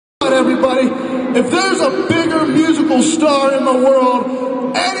if there's a bigger musical star in the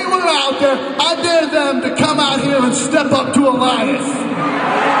world, anywhere out there, I dare them to come out here and step up to Elias.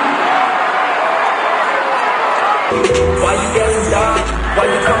 Why you getting dark? Why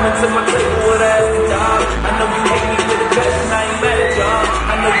you coming to my table with ass and dog? I know you hate me with a passion, I ain't mad at y'all.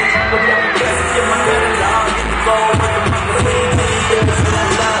 I know you keep up with the best, get my catalog. Get the gold with the money, get the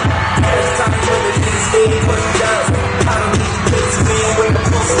food out. Every time you really need to see what it does. I don't need you to see where the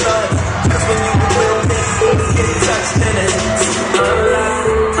post does. Cause when you real nigga, get touched in it. Unlock.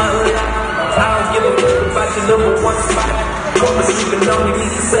 I don't give a fuck about your number one spot. Go to sleeping on you,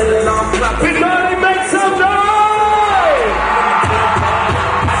 need to set an alarm clock. Everybody make some noise!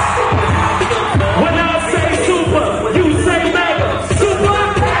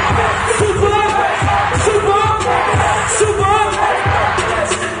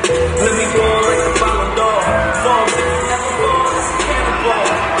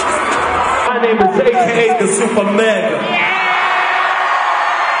 AKA the Super Mega.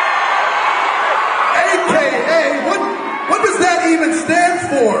 AKA? What does that even stand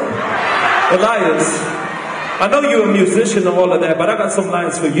for? Elias, I know you're a musician and all of that, but I got some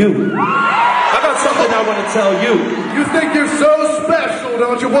lines for you. I got something I want to tell you. You think you're so special,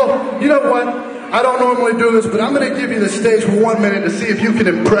 don't you? Well, you know what? I don't normally do this, but I'm going to give you the stage for 1 minute to see if you can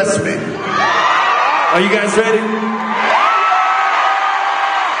impress me. Are you guys ready?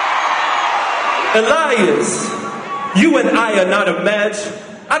 Elias, you and I are not a match.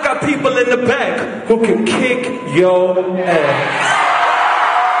 I got people in the back who can kick your ass.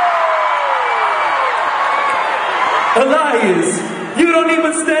 Elias, you don't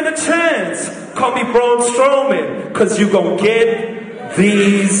even stand a chance. Call me Braun Strowman, cause you gon' get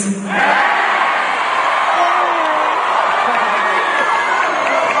these.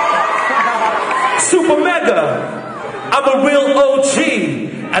 Super Mega, I'm a real OG.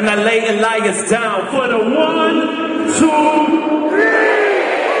 And I lay Elias down for the 1, 2,